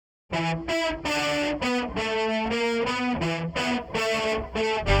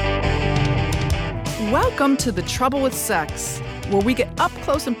Welcome to The Trouble with Sex, where we get up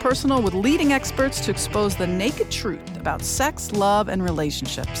close and personal with leading experts to expose the naked truth about sex, love, and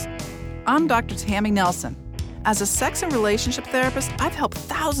relationships. I'm Dr. Tammy Nelson. As a sex and relationship therapist, I've helped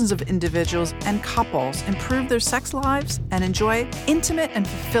thousands of individuals and couples improve their sex lives and enjoy intimate and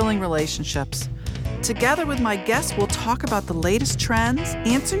fulfilling relationships. Together with my guests, we'll talk about the latest trends,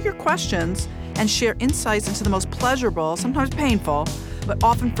 answer your questions, and share insights into the most pleasurable, sometimes painful, but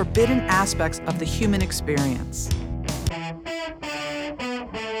often forbidden aspects of the human experience.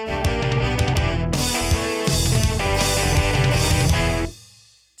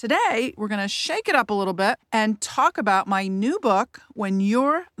 Today, we're going to shake it up a little bit and talk about my new book, When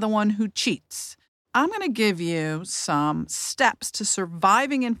You're the One Who Cheats. I'm going to give you some steps to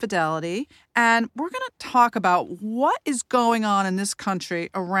surviving infidelity, and we're going to talk about what is going on in this country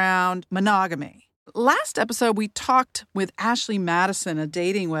around monogamy. Last episode, we talked with Ashley Madison, a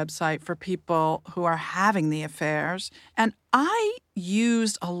dating website for people who are having the affairs. And I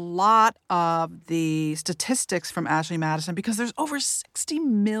used a lot of the statistics from Ashley Madison because there's over 60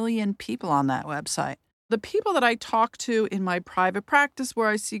 million people on that website. The people that I talk to in my private practice, where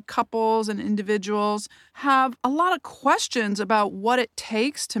I see couples and individuals, have a lot of questions about what it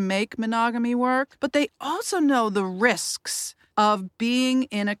takes to make monogamy work, but they also know the risks of being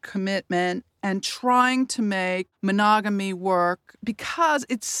in a commitment and trying to make monogamy work because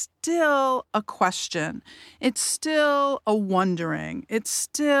it's still a question. It's still a wondering. It's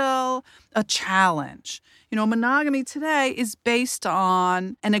still a challenge. You know, monogamy today is based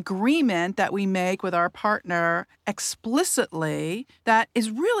on an agreement that we make with our partner explicitly that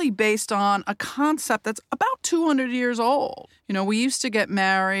is really based on a concept that's about 200 years old. You know, we used to get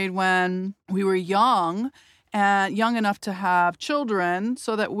married when we were young and young enough to have children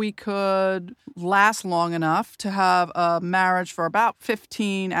so that we could last long enough to have a marriage for about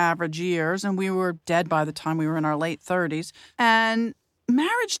 15 average years. And we were dead by the time we were in our late 30s. And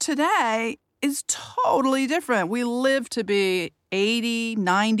marriage today is totally different. We live to be 80,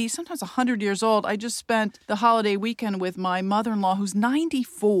 90, sometimes 100 years old. I just spent the holiday weekend with my mother-in-law who's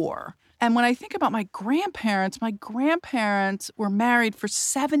 94. And when I think about my grandparents were married for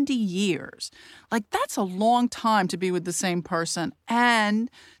 70 years. Like, that's a long time to be with the same person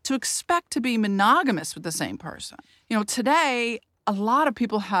and to expect to be monogamous with the same person. You know, today, a lot of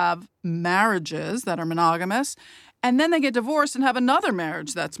people have marriages that are monogamous, and then they get divorced and have another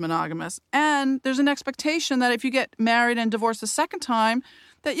marriage that's monogamous. And there's an expectation that if you get married and divorced a second time,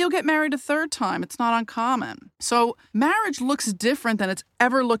 that you'll get married a third time. It's not uncommon. So marriage looks different than it's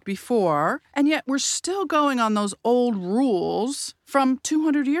ever looked before, and yet we're still going on those old rules from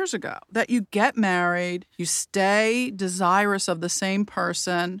 200 years ago, that you get married, you stay desirous of the same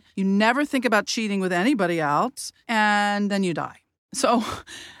person, you never think about cheating with anybody else, and then you die. So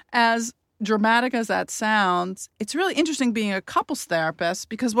as dramatic as that sounds, it's really interesting being a couples therapist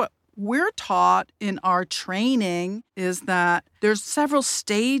because what we're taught in our training is that there's several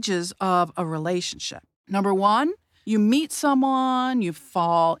stages of a relationship. Number one, you meet someone, you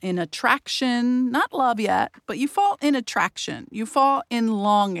fall in attraction, not love yet, but you fall in attraction. You fall in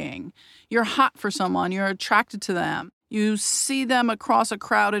longing. You're hot for someone. You're attracted to them. You see them across a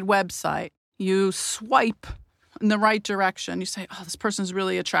crowded website. You swipe in the right direction. You say, oh, this person's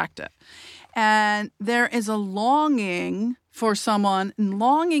really attractive. And there is a longing for someone, and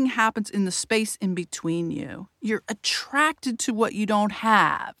longing happens in the space in between you. You're attracted to what you don't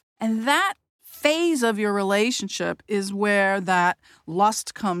have. And that phase of your relationship is where that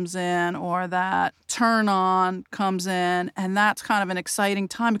lust comes in or that turn on comes in. And that's kind of an exciting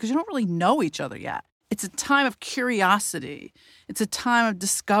time because you don't really know each other yet. It's a time of curiosity. It's a time of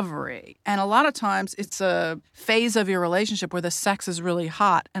discovery. And a lot of times it's a phase of your relationship where the sex is really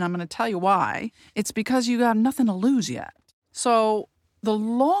hot. And I'm going to tell you why. It's because you got nothing to lose yet. So the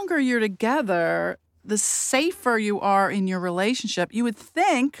longer you're together, the safer you are in your relationship. You would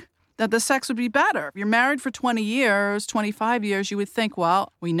think that the sex would be better. If you're married for 20 years, 25 years, you would think,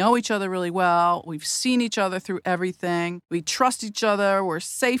 well, we know each other really well. We've seen each other through everything. We trust each other. We're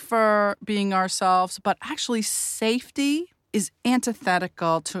safer being ourselves. But actually, safety is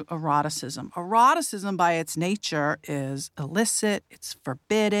antithetical to eroticism. Eroticism, by its nature, is illicit. It's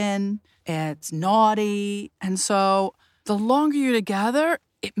forbidden. It's naughty. And so the longer you're together,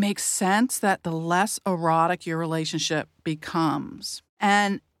 it makes sense that the less erotic your relationship becomes.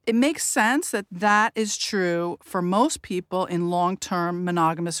 And it makes sense that that is true for most people in long-term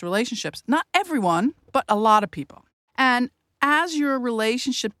monogamous relationships. Not everyone, but a lot of people. And as your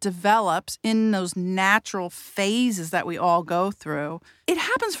relationship develops in those natural phases that we all go through, it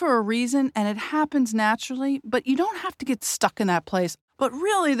happens for a reason and it happens naturally, but you don't have to get stuck in that place. But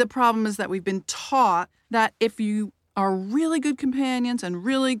really, the problem is that we've been taught that if you are really good companions and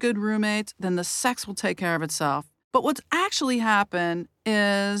really good roommates, then the sex will take care of itself. But what's actually happened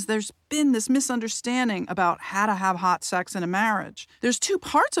is there's been this misunderstanding about how to have hot sex in a marriage. There's two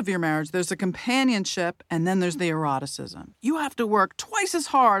parts of your marriage. There's the companionship and then there's the eroticism. You have to work twice as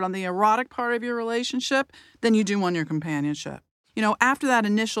hard on the erotic part of your relationship than you do on your companionship. After that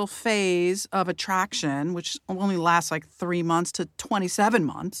initial phase of attraction, which only lasts like 3 months to 27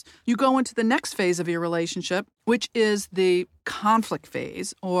 months, you go into the next phase of your relationship, which is the conflict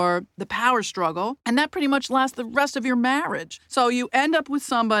phase or the power struggle. And that pretty much lasts the rest of your marriage. So you end up with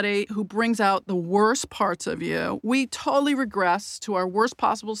somebody who brings out the worst parts of you. We totally regress to our worst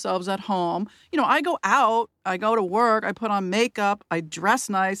possible selves at home. I go out, I go to work, I put on makeup, I dress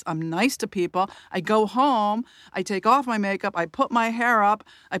nice, I'm nice to people. I go home, I take off my makeup, I put my hair up,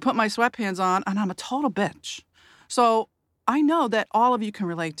 I put my sweatpants on, and I'm a total bitch. So I know that all of you can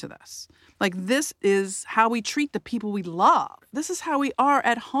relate to this. Like, this is how we treat the people we love. This is how we are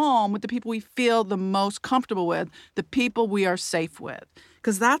at home with the people we feel the most comfortable with, the people we are safe with.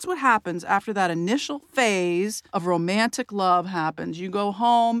 Because that's what happens after that initial phase of romantic love happens. You go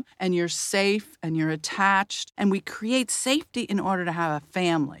home and you're safe and you're attached, and we create safety in order to have a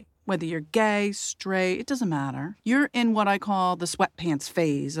family. Whether you're gay, straight, it doesn't matter. You're in what I call the sweatpants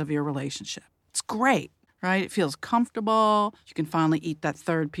phase of your relationship. It's great. Right? It feels comfortable. You can finally eat that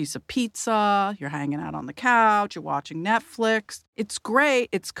third piece of pizza. You're hanging out on the couch. You're watching Netflix. It's great.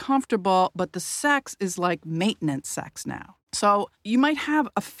 It's comfortable. But the sex is like maintenance sex now. So you might have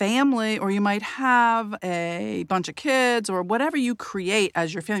a family or you might have a bunch of kids or whatever you create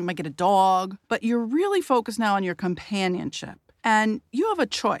as your family. You might get a dog. But you're really focused now on your companionship. And you have a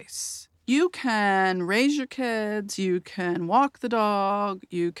choice. You can raise your kids, you can walk the dog,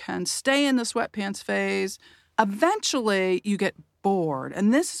 you can stay in the sweatpants phase. Eventually, you get bored.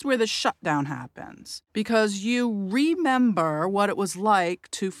 And this is where the shutdown happens because you remember what it was like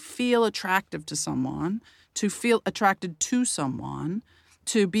to feel attractive to someone, to feel attracted to someone,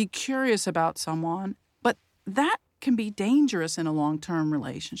 to be curious about someone. But that can be dangerous in a long-term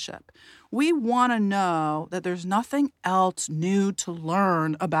relationship. We want to know that there's nothing else new to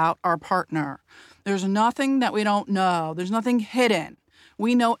learn about our partner. There's nothing that we don't know. There's nothing hidden.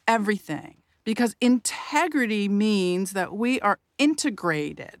 We know everything because integrity means that we are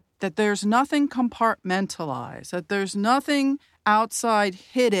integrated, that there's nothing compartmentalized, that there's nothing outside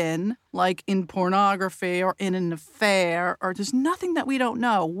hidden, like in pornography or in an affair, or there's nothing that we don't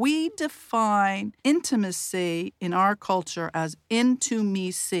know. We define intimacy in our culture as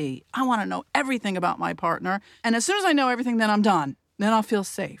into-me-see. I want to know everything about my partner, and as soon as I know everything, then I'm done. Then I'll feel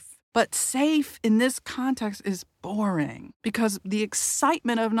safe. But safe in this context is boring because the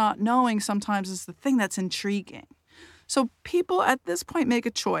excitement of not knowing sometimes is the thing that's intriguing. So people at this point make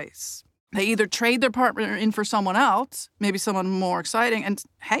a choice. They either trade their partner in for someone else, maybe someone more exciting, and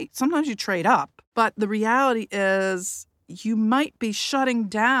hey, sometimes you trade up. But the reality is you might be shutting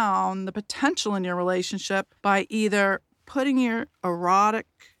down the potential in your relationship by either putting your erotic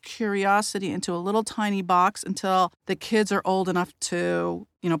curiosity into a little tiny box until the kids are old enough to,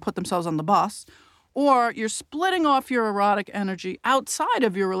 put themselves on the bus, or you're splitting off your erotic energy outside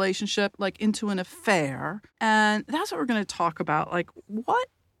of your relationship, like into an affair. And that's what we're going to talk about. Like, what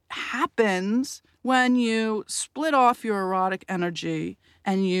happens when you split off your erotic energy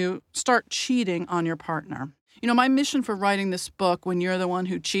and you start cheating on your partner? My mission for writing this book, When You're the One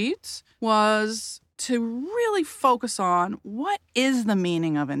Who Cheats, was to really focus on what is the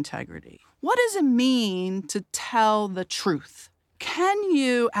meaning of integrity? What does it mean to tell the truth? Can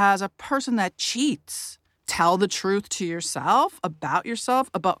you, as a person that cheats, tell the truth to yourself, about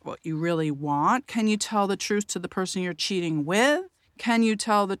what you really want? Can you tell the truth to the person you're cheating with? Can you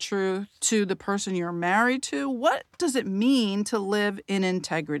tell the truth to the person you're married to? What does it mean to live in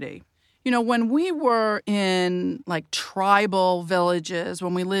integrity? When we were in tribal villages,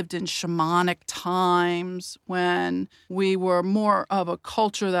 when we lived in shamanic times, when we were more of a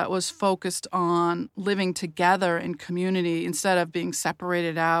culture that was focused on living together in community instead of being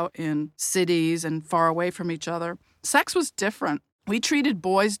separated out in cities and far away from each other, sex was different. We treated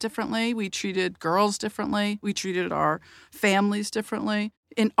boys differently. We treated girls differently. We treated our families differently.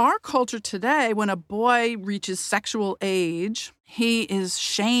 In our culture today, when a boy reaches sexual age, he is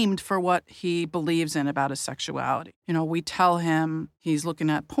shamed for what he believes in about his sexuality. We tell him he's looking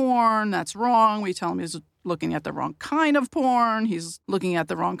at porn, that's wrong. We tell him he's looking at the wrong kind of porn. He's looking at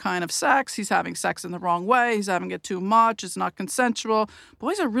the wrong kind of sex. He's having sex in the wrong way. He's having it too much. It's not consensual.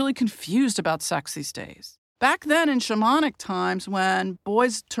 Boys are really confused about sex these days. Back then in shamanic times, when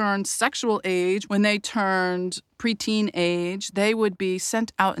boys turned sexual age, when they turned preteen age, they would be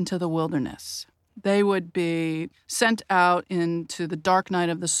sent out into the wilderness. They would be sent out into the dark night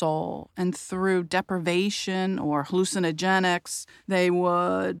of the soul, and through deprivation or hallucinogenics, they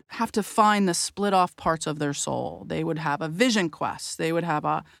would have to find the split-off parts of their soul. They would have a vision quest. They would have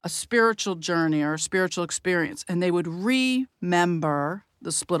a spiritual journey or a spiritual experience, and they would remember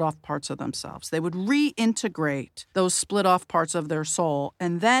the split-off parts of themselves. They would reintegrate those split-off parts of their soul,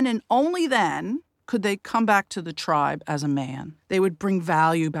 and then and only then could they come back to the tribe as a man. They would bring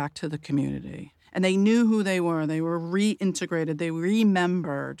value back to the community. And they knew who they were. They were reintegrated. They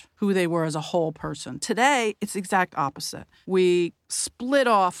remembered who they were as a whole person. Today, it's the exact opposite. We split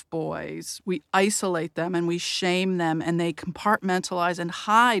off boys, we isolate them, and we shame them, and they compartmentalize and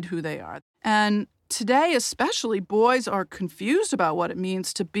hide who they are. And today, especially, boys are confused about what it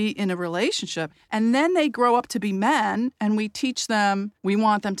means to be in a relationship. And then they grow up to be men, and we teach them, we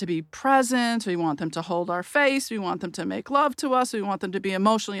want them to be present, we want them to hold our face, we want them to make love to us, we want them to be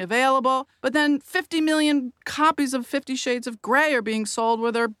emotionally available. But then 50 million copies of 50 Shades of Grey are being sold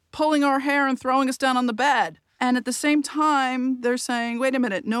where they're pulling our hair and throwing us down on the bed. And at the same time, they're saying, wait a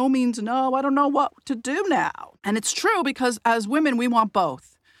minute, no means no, I don't know what to do now. And it's true because as women, we want both.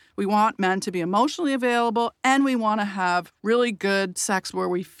 We want men to be emotionally available, and we want to have really good sex where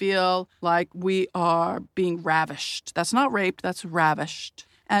we feel like we are being ravished. That's not raped, that's ravished.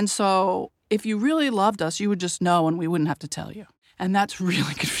 And so if you really loved us, you would just know and we wouldn't have to tell you. And that's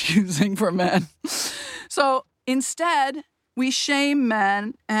really confusing for men. So instead, we shame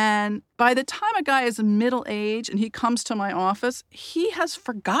men, and by the time a guy is middle age and he comes to my office, he has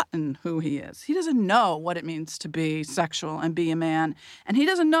forgotten who he is. He doesn't know what it means to be sexual and be a man, and he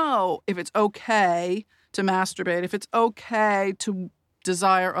doesn't know if it's okay to masturbate, if it's okay to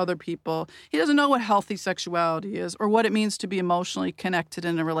desire other people. He doesn't know what healthy sexuality is or what it means to be emotionally connected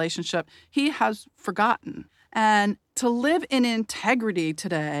in a relationship. He has forgotten. And to live in integrity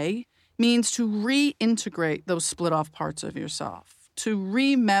today means to reintegrate those split-off parts of yourself, to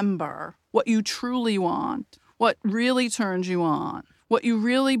remember what you truly want, what really turns you on, what you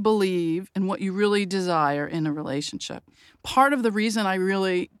really believe, and what you really desire in a relationship. Part of the reason I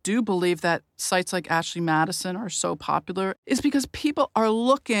really do believe that sites like Ashley Madison are so popular is because people are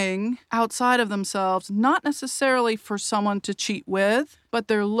looking outside of themselves, not necessarily for someone to cheat with, but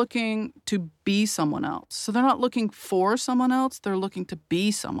they're looking to be someone else. So they're not looking for someone else, they're looking to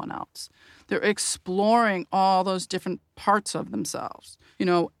be someone else. They're exploring all those different parts of themselves.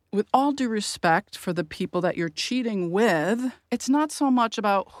 With all due respect for the people that you're cheating with, it's not so much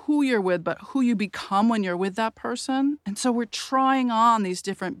about who you're with, but who you become when you're with that person. And so we're trying on these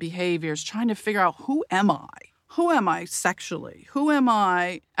different behaviors, trying to figure out, who am I? Who am I sexually? Who am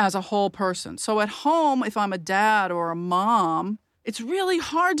I as a whole person? So at home, if I'm a dad or a mom, it's really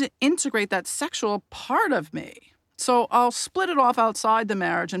hard to integrate that sexual part of me. So I'll split it off outside the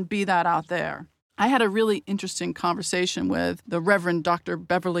marriage and be that out there. I had a really interesting conversation with the Reverend Dr.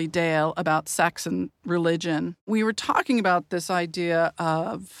 Beverly Dale about sex and religion. We were talking about this idea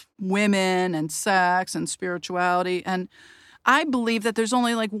of women and sex and spirituality, and I believe that there's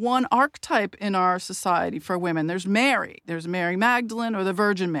only like one archetype in our society for women. There's Mary. There's Mary Magdalene or the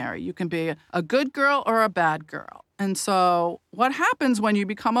Virgin Mary. You can be a good girl or a bad girl. And so what happens when you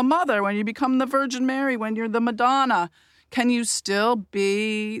become a mother, when you become the Virgin Mary, when you're the Madonna? Can you still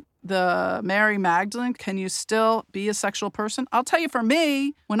be the Mary Magdalene? Can you still be a sexual person? I'll tell you, for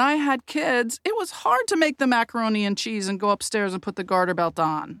me, when I had kids, it was hard to make the macaroni and cheese and go upstairs and put the garter belt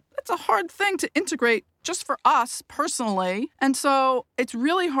on. It's a hard thing to integrate just for us personally. And so it's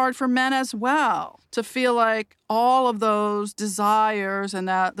really hard for men as well to feel like all of those desires and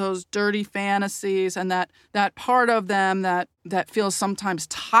that those dirty fantasies and that part of them that feels sometimes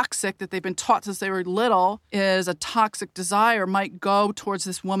toxic, that they've been taught since they were little, is a toxic desire, might go towards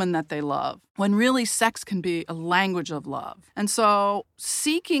this woman that they love, when really sex can be a language of love. And so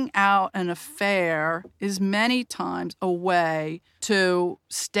seeking out an affair is many times a way to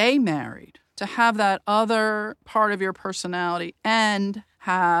stay married, to have that other part of your personality and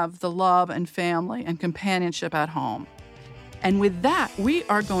have the love and family and companionship at home. And with that, we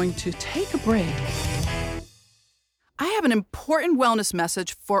are going to take a break. I have an important wellness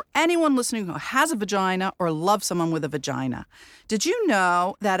message for anyone listening who has a vagina or loves someone with a vagina. Did you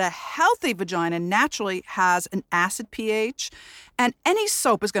know that a healthy vagina naturally has an acid pH? And any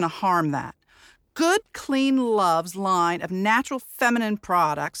soap is going to harm that. Good Clean Love's line of natural feminine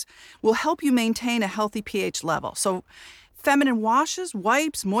products will help you maintain a healthy pH level. So feminine washes,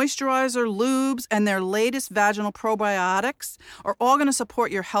 wipes, moisturizer, lubes, and their latest vaginal probiotics are all going to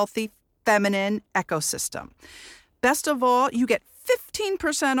support your healthy feminine ecosystem. Best of all, you get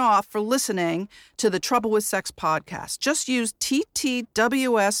 15% off for listening to the Trouble with Sex podcast. Just use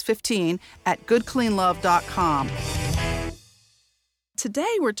TTWS15 at goodcleanlove.com.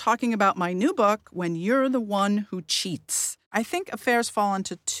 Today, we're talking about my new book, When You're the One Who Cheats. I think affairs fall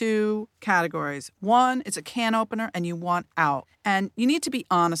into two categories. One, it's a can opener and you want out. And you need to be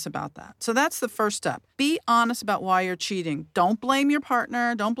honest about that. So that's the first step. Be honest about why you're cheating. Don't blame your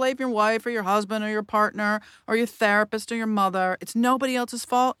partner. Don't blame your wife or your husband or your partner or your therapist or your mother. It's nobody else's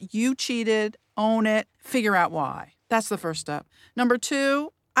fault. You cheated. Own it. Figure out why. That's the first step. Number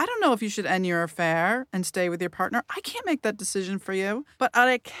two, I don't know if you should end your affair and stay with your partner. I can't make that decision for you. But what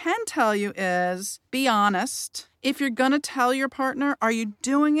I can tell you is be honest. If you're going to tell your partner, are you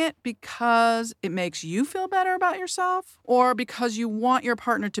doing it because it makes you feel better about yourself or because you want your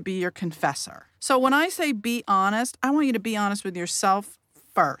partner to be your confessor? So when I say be honest, I want you to be honest with yourself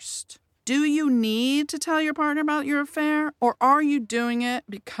first. Do you need to tell your partner about your affair, or are you doing it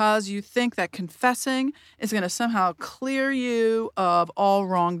because you think that confessing is going to somehow clear you of all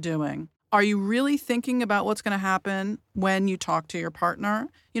wrongdoing? Are you really thinking about what's going to happen when you talk to your partner?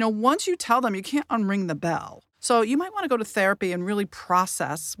 Once you tell them, you can't unring the bell. So you might want to go to therapy and really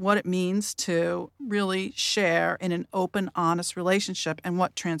process what it means to really share in an open, honest relationship and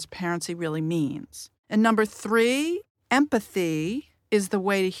what transparency really means. And number three, empathy is the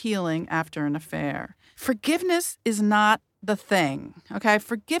way to healing after an affair. Forgiveness is not the thing, okay?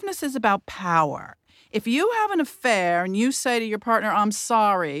 Forgiveness is about power. If you have an affair and you say to your partner, I'm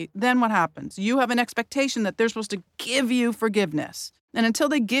sorry, then what happens? You have an expectation that they're supposed to give you forgiveness. And until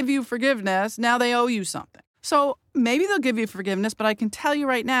they give you forgiveness, now they owe you something. So maybe they'll give you forgiveness, but I can tell you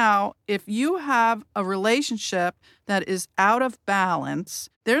right now, if you have a relationship that is out of balance,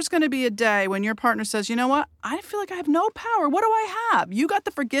 there's going to be a day when your partner says, you know what? I feel like I have no power. What do I have? You got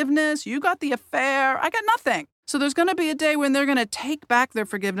the forgiveness. You got the affair. I got nothing. So there's going to be a day when they're going to take back their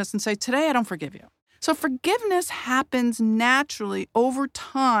forgiveness and say, today I don't forgive you. So forgiveness happens naturally over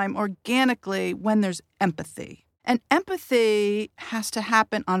time, organically, when there's empathy. And empathy has to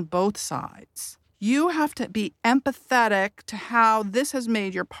happen on both sides. You have to be empathetic to how this has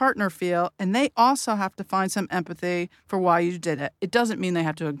made your partner feel, and they also have to find some empathy for why you did it. It doesn't mean they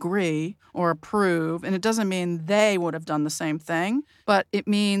have to agree or approve, and it doesn't mean they would have done the same thing, but it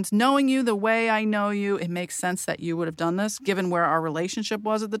means knowing you the way I know you, it makes sense that you would have done this, given where our relationship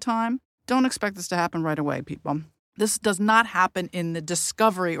was at the time. Don't expect this to happen right away, people. This does not happen in the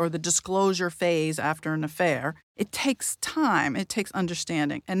discovery or the disclosure phase after an affair. It takes time. It takes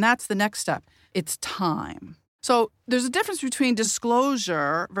understanding. And that's the next step. It's time. So there's a difference between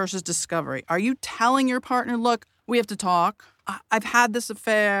disclosure versus discovery. Are you telling your partner, look, we have to talk. I've had this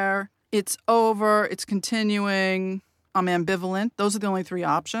affair. It's over. It's continuing. I'm ambivalent. Those are the only three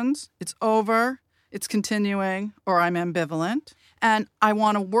options. It's over, it's continuing, or I'm ambivalent. And I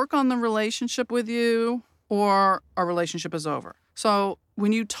want to work on the relationship with you, or our relationship is over. So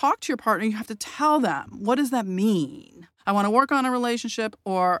when you talk to your partner, you have to tell them, what does that mean? I want to work on a relationship,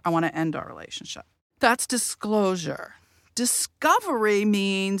 or I want to end our relationship. That's disclosure. Discovery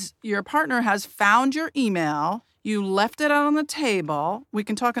means your partner has found your email. You left it out on the table. We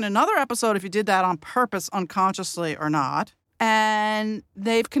can talk in another episode if you did that on purpose, unconsciously or not. And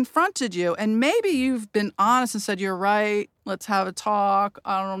they've confronted you. And maybe you've been honest and said, you're right. Let's have a talk.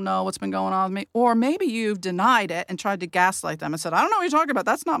 I don't know what's been going on with me. Or maybe you've denied it and tried to gaslight them and said, I don't know what you're talking about.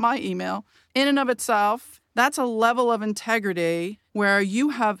 That's not my email. In and of itself, that's a level of integrity where you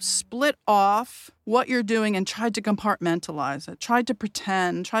have split off what you're doing and tried to compartmentalize it, tried to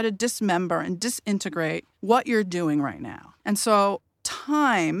pretend, try to dismember and disintegrate what you're doing right now. And so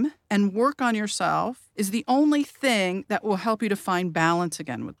time and work on yourself is the only thing that will help you to find balance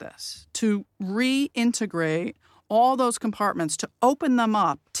again with this, to reintegrate all those compartments, to open them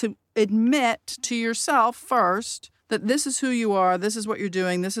up, to admit to yourself first that this is who you are, this is what you're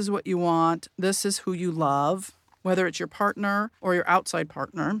doing, this is what you want, this is who you love, whether it's your partner or your outside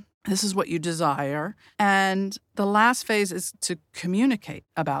partner. This is what you desire. And The last phase is to communicate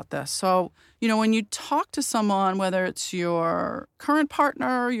about this. So, when you talk to someone, whether it's your current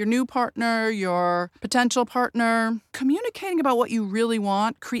partner, your new partner, your potential partner, communicating about what you really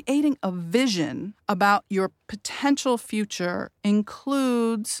want, creating a vision about your potential future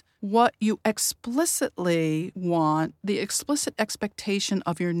includes what you explicitly want, the explicit expectation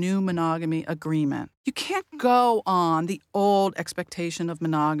of your new monogamy agreement. You can't go on the old expectation of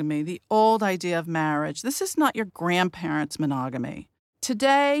monogamy, the old idea of marriage. This is not your grandparents' monogamy.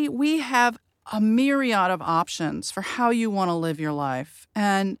 Today, we have a myriad of options for how you want to live your life.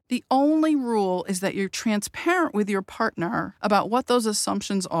 And the only rule is that you're transparent with your partner about what those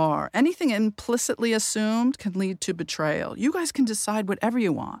assumptions are. Anything implicitly assumed can lead to betrayal. You guys can decide whatever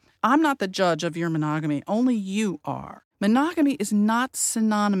you want. I'm not the judge of your monogamy. Only you are. Monogamy is not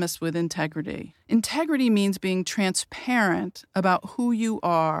synonymous with integrity. Integrity means being transparent about who you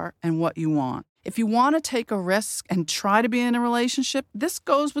are and what you want. If you want to take a risk and try to be in a relationship, this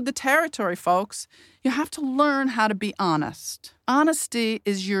goes with the territory, folks. You have to learn how to be honest. Honesty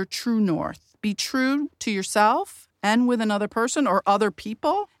is your true north. Be true to yourself and with another person or other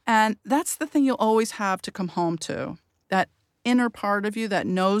people. And that's the thing you'll always have to come home to. That inner part of you that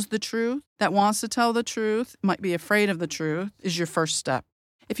knows the truth, that wants to tell the truth, might be afraid of the truth, is your first step.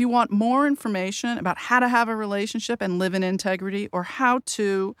 If you want more information about how to have a relationship and live in integrity, or how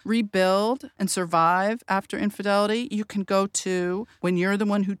to rebuild and survive after infidelity, you can go to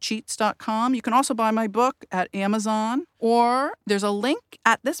whenyou'retheonewhocheats.com. You can also buy my book at Amazon, or there's a link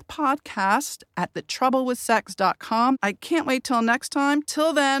at this podcast at thetroublewithsex.com. I can't wait till next time.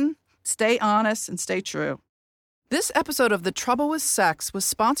 Till then, stay honest and stay true. This episode of The Trouble with Sex was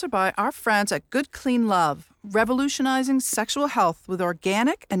sponsored by our friends at Good Clean Love, revolutionizing sexual health with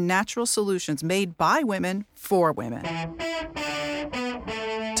organic and natural solutions made by women for women.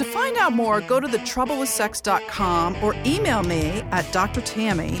 To find out more, go to thetroublewithsex.com or email me at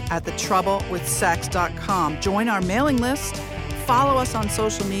drtammy@thetroublewithsex.com. Join our mailing list, follow us on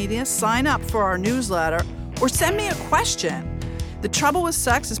social media, sign up for our newsletter, or send me a question. The Trouble with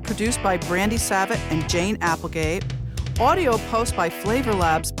Sex is produced by Brandy Savitt and Jane Applegate. Audio post by Flavor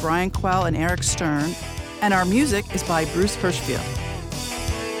Labs' Brian Quell and Eric Stern. And our music is by Bruce Hirschfield.